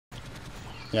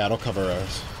Yeah, it'll cover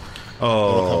us.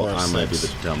 Oh, I might be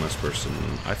the dumbest person.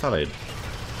 I thought I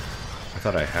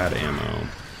had ammo,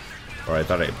 or I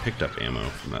thought I had picked up ammo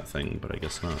from that thing, but I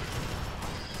guess not.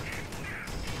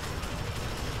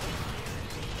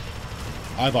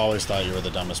 I've always thought you were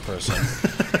the dumbest person.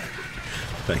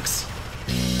 Thanks.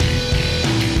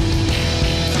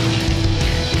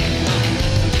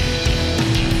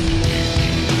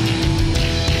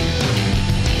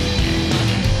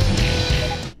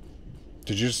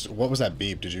 Did you just, what was that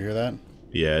beep? Did you hear that?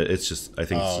 Yeah, it's just, I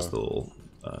think it's just the little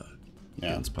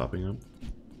yeah. popping up.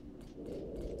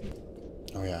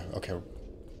 Oh yeah, okay.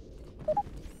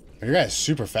 Your guy's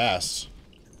super fast.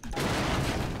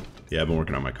 Yeah, I've been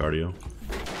working on my cardio.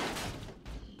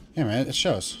 Yeah, man, it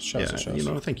shows. Yeah, It shows. you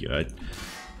know, thank you.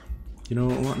 You know,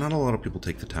 not a lot of people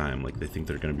take the time. Like, they think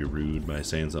they're going to be rude by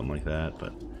saying something like that,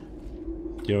 but,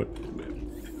 you know,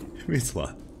 it means a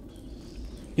lot.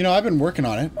 You know, I've been working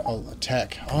on it. Oh,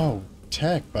 tech. Oh,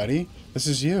 tech, buddy. This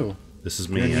is you. This is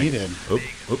me. You're needed. Oh,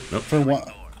 nope. For what?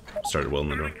 Started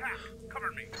welding the door.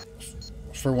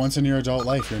 For once in your adult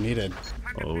life, you're needed.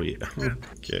 Oh, yeah.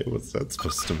 Okay, what's that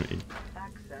supposed to mean?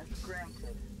 Access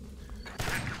granted.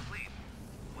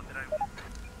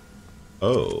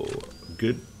 Oh,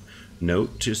 good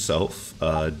note to self.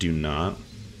 Do not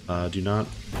reload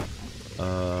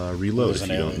if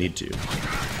you don't need to.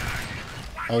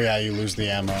 Oh yeah, you lose the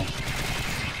ammo.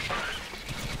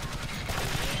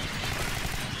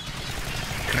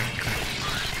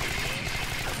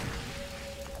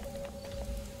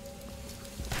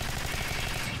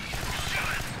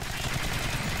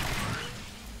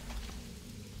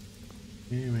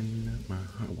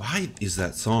 Why is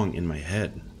that song in my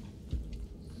head?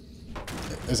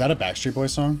 Is that a Backstreet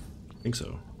Boys song? I think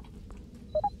so.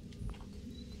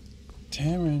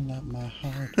 Tearing up my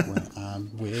heart when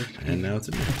I'm with you. And now it's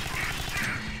in there.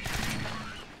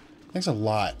 Thanks a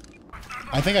lot.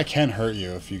 I think I can hurt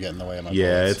you if you get in the way of my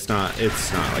bullets.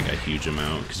 It's not like a huge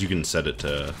amount, because you can set it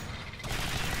to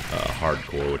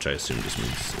hardcore, which I assume just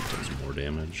means it does more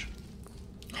damage.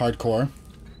 Hardcore?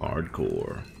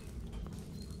 Hardcore.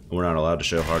 We're not allowed to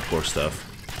show hardcore stuff.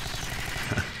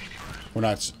 We're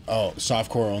not... Oh,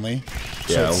 softcore only?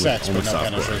 Yeah, so it's only, sex, only but no softcore.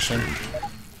 penetration.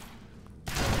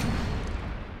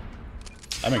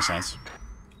 That makes sense.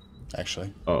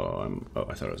 Actually. Oh,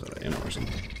 I thought I was out of ammo or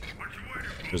something.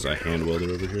 There's a hand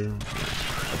welder over here.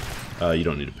 You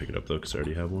don't need to pick it up though, because I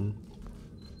already have one.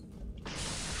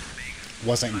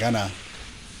 Wasn't gonna.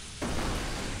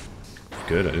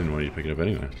 Good, I didn't want you to pick it up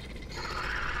anyway.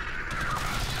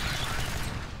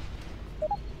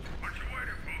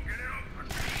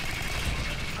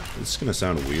 This is gonna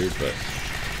sound weird, but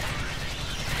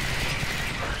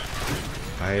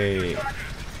I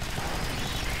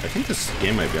think this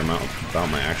game might be about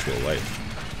my actual life.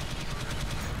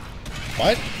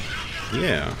 What?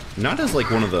 Yeah, not as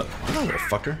like one of the little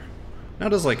fucker.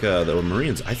 Not as like the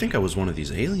Marines. I think I was one of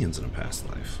these aliens in a past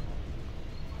life.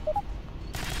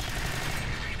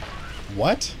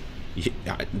 What?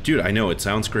 Yeah, dude, I know it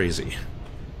sounds crazy,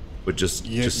 but just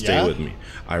stay with me.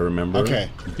 I remember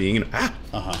being in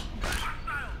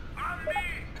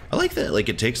I like that. Like,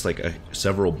 it takes like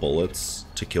several bullets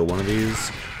to kill one of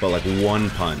these, but like one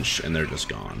punch and they're just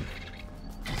gone.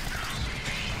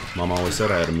 Mom always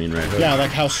said I had a mean right hook. Yeah,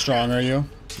 like how strong are you?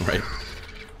 Right.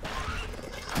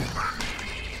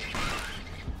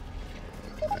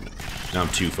 Now I'm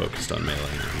too focused on melee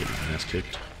and I'm getting my ass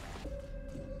kicked.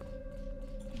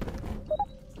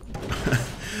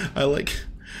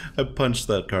 I punched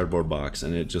that cardboard box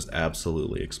and it just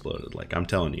absolutely exploded. Like, I'm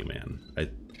telling you, man.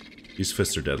 These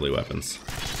fists are deadly weapons.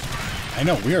 I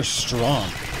know, we are strong.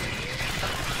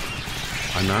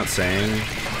 I'm not saying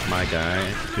my guy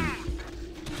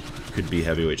could be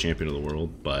heavyweight champion of the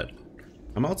world, but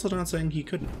I'm also not saying he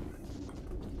couldn't.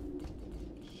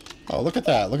 Oh, look at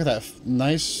that. Look at that.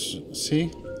 Nice.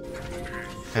 See?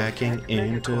 Hacking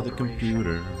into the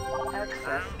computer.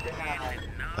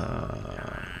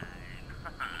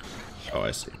 Oh,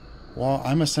 I see. Well,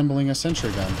 I'm assembling a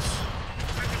sentry guns.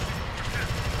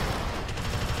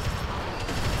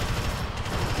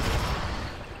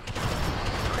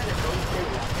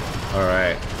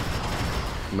 Alright.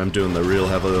 I'm doing the real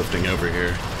heavy lifting over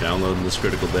here. Downloading this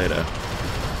critical data.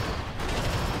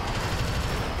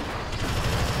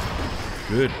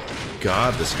 Good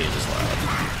God, this game is loud.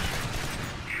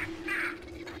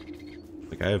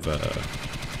 Like,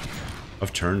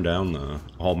 I've turned down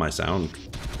all my sound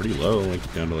pretty low,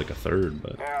 like down to like a third,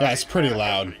 but yeah, it's pretty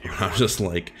loud. I'm just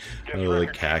like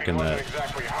hacking that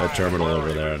terminal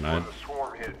over there, and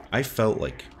I felt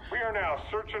like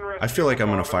I feel like I'm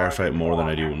in a firefight more than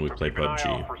I do when we play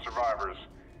PUBG.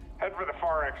 Head for the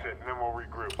far exit, and then we'll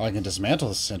regroup. Oh, I can dismantle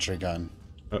the sentry gun.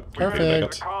 Oh,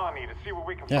 Perfect. The colony to see what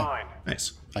we can Yeah. find.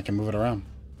 Nice. I can move it around.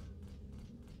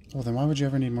 Well, then why would you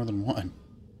ever need more than one?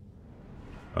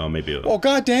 Oh, maybe. Well,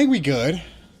 god dang, we good.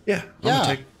 Yeah. Yeah.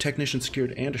 I'm a technician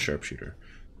secured and a sharpshooter.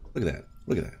 Look at that.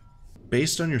 Look at that.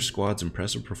 Based on your squad's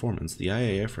impressive performance, the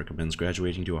IAF recommends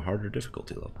graduating to a harder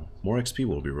difficulty level. More XP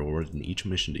will be rewarded in each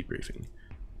mission debriefing.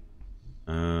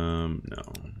 No.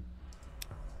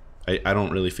 I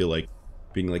don't really feel like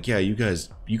being like, yeah, you guys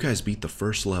beat the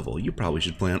first level. You probably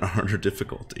should play on a harder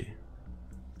difficulty.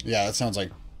 Yeah, that sounds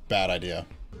like bad idea.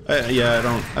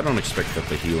 Yeah, I don't expect that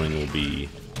the healing will be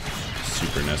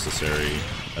super necessary,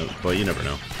 but you never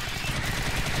know.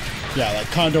 Yeah, like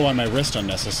condo on my wrist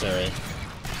unnecessary.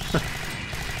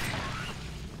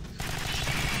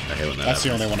 I hate when that That's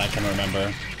happens. the only one I can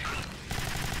remember.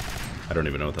 I don't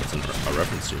even know what that's a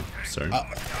reference to. Sorry.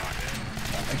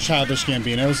 Childish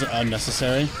Gambino's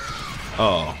unnecessary.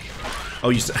 Oh,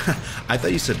 you said. I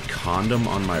thought you said condom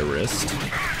on my wrist,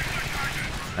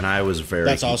 and I was very.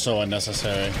 That's also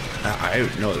unnecessary.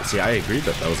 No. See, I agreed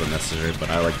that was unnecessary, but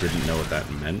I didn't know what that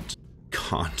meant.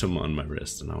 Condom on my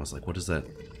wrist, and I was like, what is that?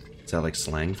 Is that like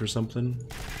slang for something?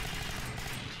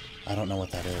 I don't know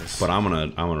what that is. But I'm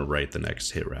gonna write the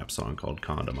next hit rap song called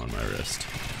 "Condom on My Wrist."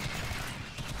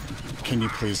 Can you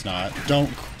please not? Don't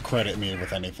credit me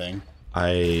with anything.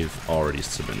 I've already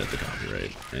submitted the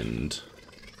copyright, and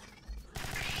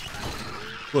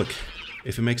look,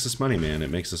 if it makes us money, man, it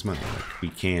makes us money. Like, we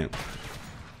can't.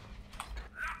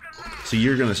 So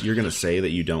you're gonna say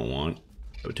that you don't want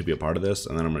to be a part of this,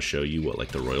 and then I'm gonna show you what like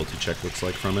the royalty check looks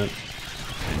like from it,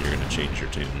 and you're gonna change your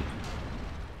tune.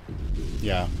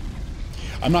 Yeah.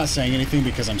 I'm not saying anything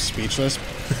because I'm speechless.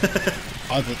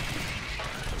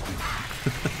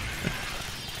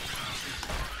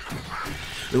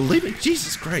 Leave it,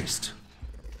 Jesus Christ!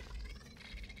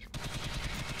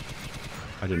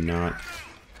 I did not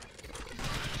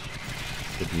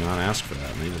ask for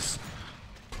that.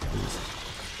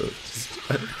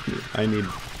 I need.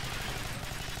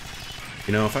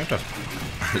 You know, if I have to,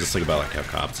 I just think about like how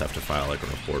cops have to file like a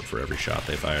report for every shot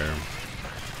they fire.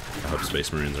 I hope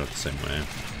Space Marines aren't the same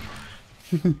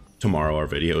way. Tomorrow our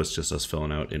video is just us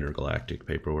filling out intergalactic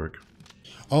paperwork.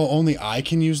 Oh, only I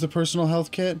can use the personal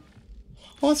health kit?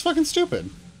 Well, that's fucking stupid.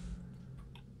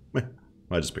 I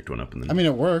just picked one up and then. I mean,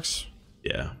 it works.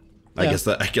 Yeah. I guess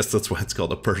that's why it's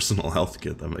called a personal health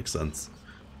kit. That makes sense.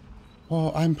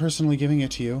 Well, I'm personally giving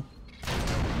it to you.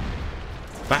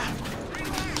 Bah!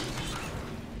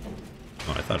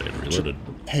 Oh, I thought it had reloaded.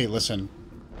 Hey, listen.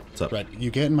 What's up? Red, you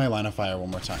get in my line of fire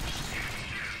one more time.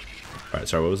 Alright,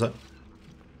 sorry, what was that?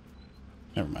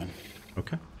 Never mind.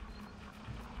 Okay.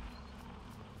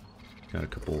 Got a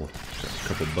couple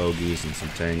bogeys and some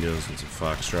tangos and some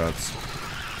foxtrots.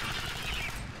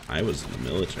 I was in the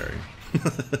military.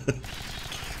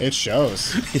 It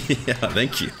shows. Yeah,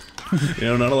 thank you. You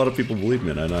know, not a lot of people believe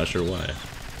me, and I'm not sure why.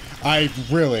 I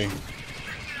really...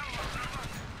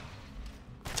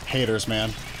 Haters,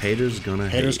 man. Haters gonna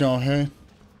Haters hate. gonna hate.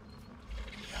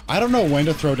 I don't know when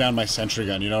to throw down my sentry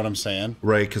gun, you know what I'm saying?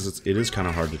 Right, because it is kind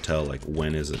of hard to tell, like,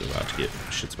 when is it about to get...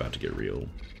 Shit's about to get real.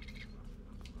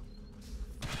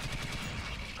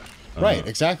 Right,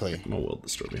 exactly. I'm gonna weld the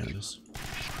store behind us.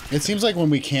 It seems like when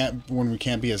we can't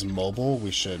be as mobile,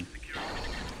 we should.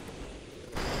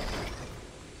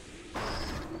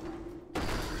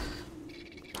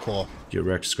 Cool. Get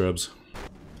wrecked, scrubs.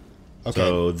 Okay.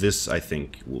 So this, I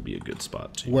think, will be a good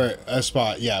spot too. Where a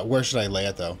spot? Yeah. Where should I lay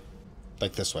it though?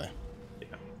 Like this way. Yeah.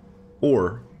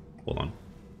 Or, hold on.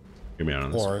 Hear me out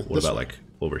on this. Or What this about way. like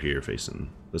over here facing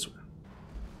this way?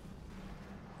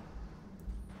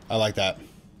 I like that.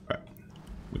 All right.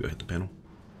 We go hit the panel.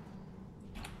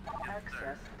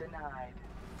 Access denied.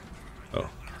 Oh.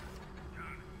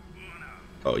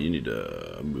 Oh, you need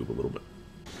to move a little bit.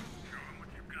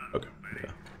 Okay.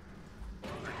 Yeah.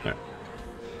 All right.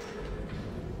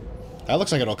 That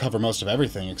looks like it'll cover most of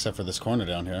everything except for this corner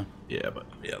down here. Yeah, but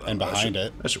yeah. And behind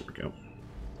it. That should work out.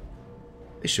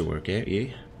 It should work out,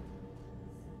 yeah.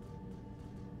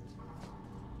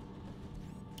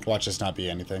 Watch this not be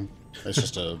anything. It's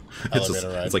just a It's, elevator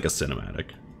ride. it's like a cinematic.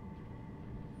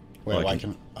 Wait, Oh, I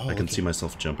can. Oh, I can okay. see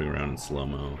myself jumping around in slow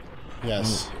mo.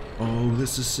 Yes. Oh,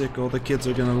 this is sick. All the kids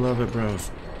are gonna love it, bro.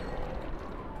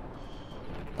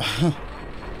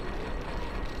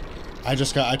 I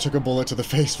took a bullet to the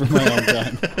face from my own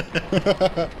gun.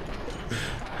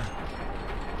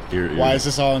 Why is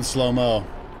this all in slow mo?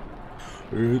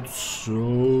 It's so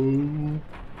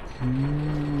cool.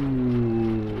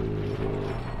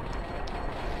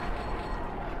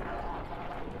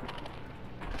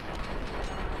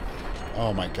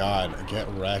 Oh my god, get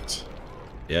wrecked.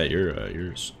 Yeah, your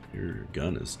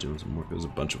gun is doing some work. There's a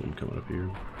bunch of them coming up here.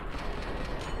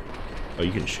 Oh,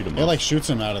 you can shoot them. It like shoots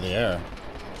him out of the air.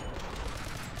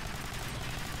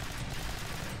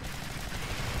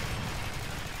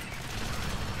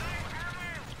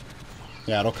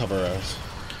 Yeah, it'll cover us.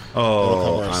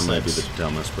 Oh, I might be the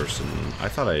dumbest person. I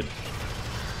thought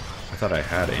I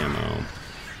had ammo,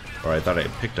 or I thought I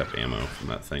had picked up ammo from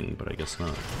that thing, but I guess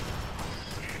not.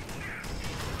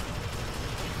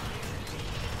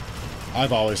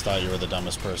 I've always thought you were the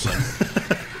dumbest person.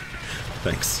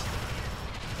 Thanks.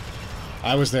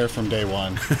 I was there from day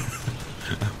one.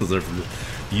 I was there from.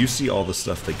 You see all the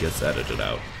stuff that gets edited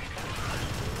out.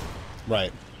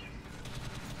 Right.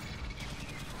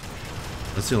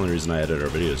 That's the only reason I edit our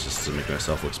videos, just to make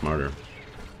myself look smarter.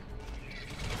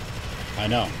 I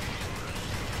know.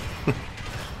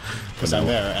 Because I'm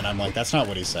there, and I'm like, that's not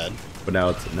what he said. But now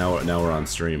it's now we're on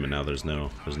stream, and now there's no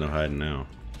hiding now.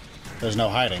 There's no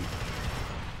hiding.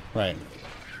 Right.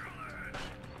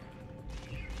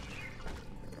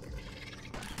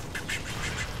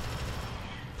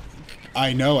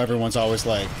 I know everyone's always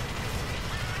like,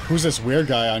 who's this weird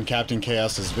guy on Captain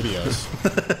Chaos's videos?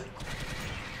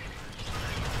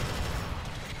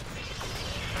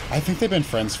 I think they've been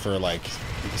friends for like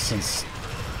since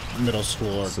middle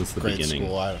school or Since the grade beginning.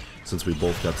 school. Since we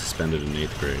both got suspended in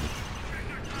 8th grade.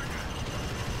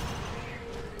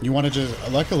 You want to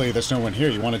just, luckily there's no one here.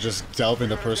 You want to just delve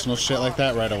into personal shit like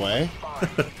that right away?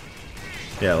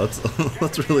 Yeah,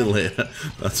 let's really lay it.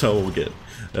 That's how we'll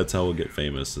get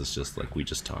famous. Is just like we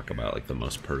just talk about like the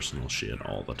most personal shit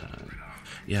all the time.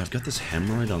 Yeah, I've got this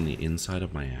hemorrhoid on the inside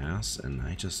of my ass, and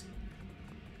I just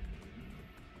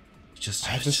it's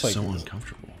just like so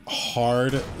uncomfortable.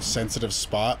 Hard, sensitive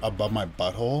spot above my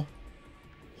butthole.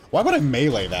 Why would I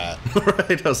melee that?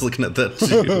 Right, I was looking at that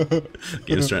too.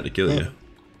 Game's trying to kill you.